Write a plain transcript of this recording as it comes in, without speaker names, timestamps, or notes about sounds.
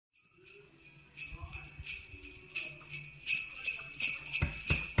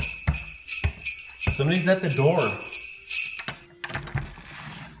Somebody's at the door.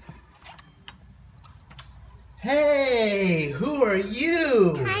 Hey, who are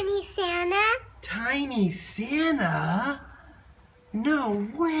you? Tiny Santa. Tiny Santa? No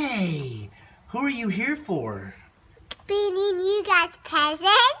way. Who are you here for? Bringing you guys presents.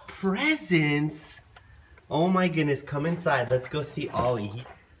 Presents? Oh my goodness, come inside. Let's go see Ollie.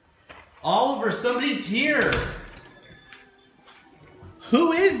 Oliver, somebody's here.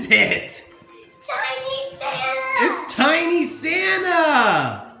 Who is it? Tiny Santa. It's Tiny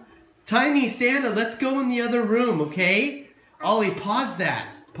Santa. Tiny Santa, let's go in the other room, okay? Ollie, pause that.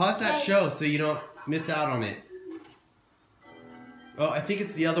 Pause that show so you don't miss out on it. Oh, I think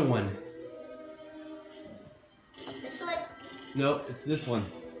it's the other one. This one? No, it's this one.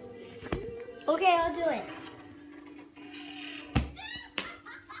 Okay, I'll do it.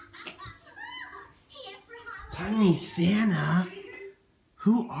 Tiny Santa?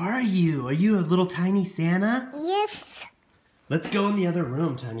 Who are you? Are you a little tiny Santa? Yes. Let's go in the other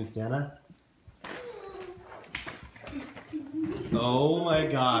room, Tiny Santa. Oh my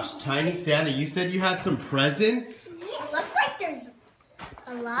gosh, Tiny Santa, you said you had some presents? It looks like there's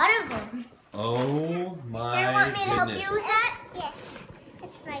a lot of them. Oh my Do you want me to help goodness. you with that? Yes.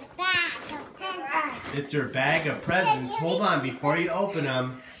 It's my bag of presents. It's your bag of presents. Hold on, before you open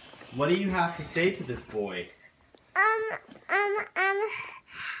them, what do you have to say to this boy?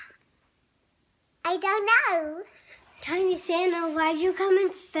 I don't know. Tiny Santa, why'd you come in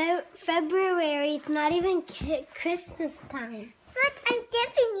February? It's not even Christmas time. But I'm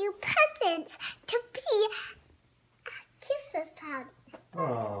giving you presents to be a Christmas party.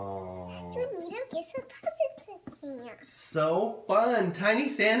 Oh, You need to get some presents in here. so fun. Tiny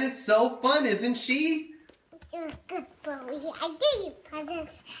Santa's so fun, isn't she? You're a good boy. I give you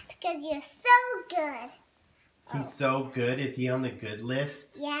presents because you're so good. He's so good. Is he on the good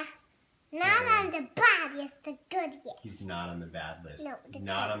list? Yeah. Not on the bad, yes, the good, yes. He's not on the bad list. No, the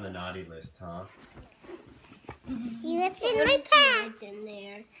not good on the naughty list, huh? See what's in my bag. What's in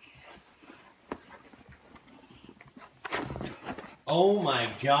there? Oh my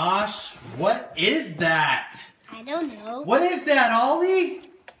gosh. What is that? I don't know. What is that, Ollie?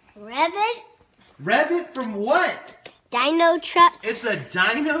 Rabbit? Rabbit from what? Dinotrux. It's a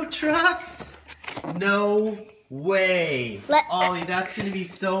Dinotrux? No way. Ollie, that's going to be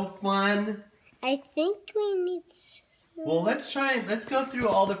so fun. I think we need. Well, let's go through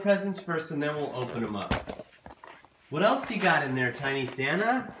all the presents first and then we'll open them up. What else you got in there, Tiny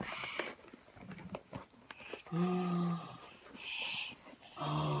Santa?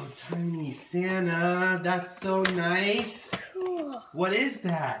 Oh, Tiny Santa, that's so nice. Cool. What is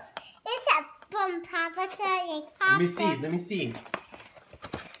that? It's a from Paw Patrol. Let me see.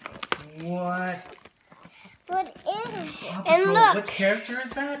 What? What is it? Paw And Patrol, look. what character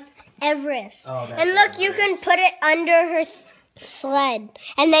is that? Everest. Oh, that's And look, you can Everest. put it under her sled,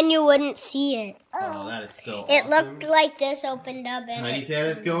 and then you wouldn't see it. Oh, that is so It awesome. looked like this opened up. And Tiny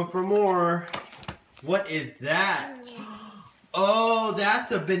Santa's going for more. What is that? Oh,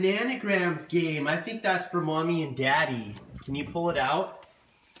 that's a Bananagrams game. I think that's for Mommy and Daddy. Can you pull it out?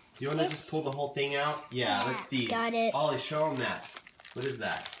 Do you want to just pull the whole thing out? Yeah, let's see. Got it. Ollie, show them that. What is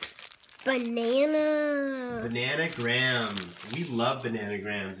that? Banana. Bananagrams. We love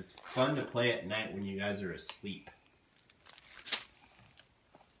Bananagrams. It's fun to play at night when you guys are asleep.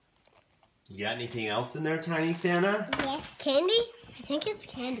 You got anything else in there, Tiny Santa? Yes. Candy? I think it's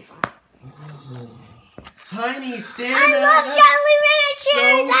candy. Tiny Santa! I love that's Jolly Ranchers!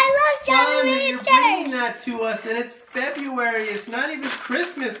 so I love fun Jolly that you're bringing Ranchers! that to us, and it's February. It's not even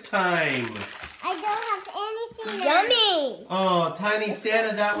Christmas time. I don't have anything. Yummy! Oh, Tiny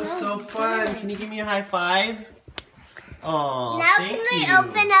Santa, that was so fun. Can you give me a high five? Oh, Now thank can we you.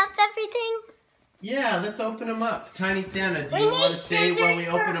 open up everything? Yeah, let's open them up. Tiny Santa, do We you need want to stay while we scissors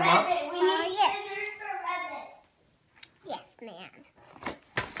for open them up? Rabbit. We need yes. scissors for Rabbit. Yes, ma'am.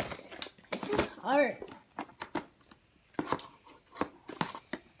 This is hard.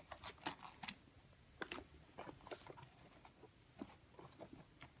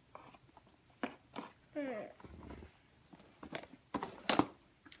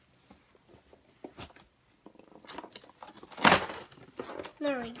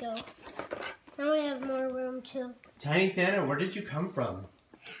 There we go. Now we have more room too. Tiny Santa, where did you come from?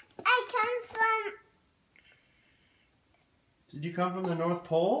 I come from. Did you come from the North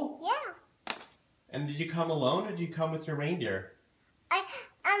Pole? Yeah. And did you come alone, or did you come with your reindeer?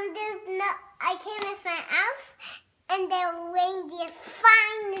 I came with my elves, and they were reindeers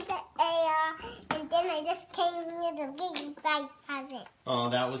flying in the air, and then I just came here to give you guys presents. Oh,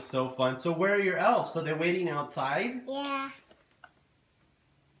 that was so fun. So where are your elves? Are they waiting outside? Yeah.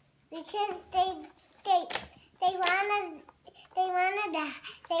 Because they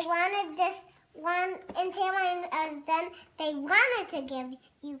they wanted this one until I was done. They wanted to give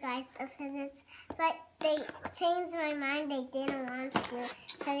you guys a present, but they changed my mind. They didn't want to, so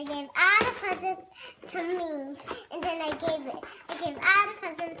they gave all the presents to me, and then I gave all the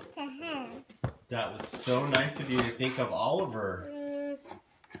presents to him. That was so nice of you to think of Oliver.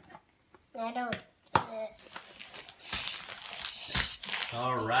 I don't.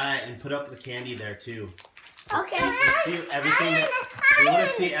 All right, and put up the candy there too. Okay. Let's see everything we want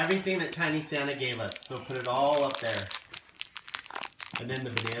to see everything that Tiny Santa gave us. So put it all up there. And then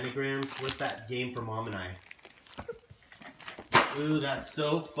the bananagrams. Where's that game for Mom and I? Ooh, that's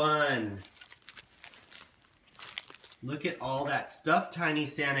so fun. Look at all that stuff Tiny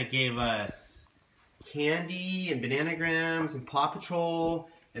Santa gave us. Candy and bananagrams and Paw Patrol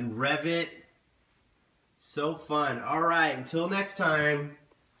and Revit. So fun. All right, until next time,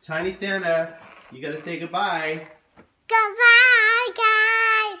 Tiny Santa, you gotta say goodbye. Goodbye,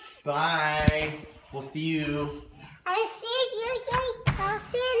 guys. Bye. We'll see you. I'll see you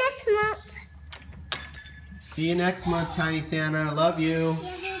next month. See you next month, Tiny Santa. Love you.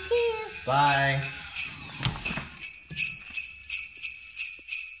 Love you too. Bye.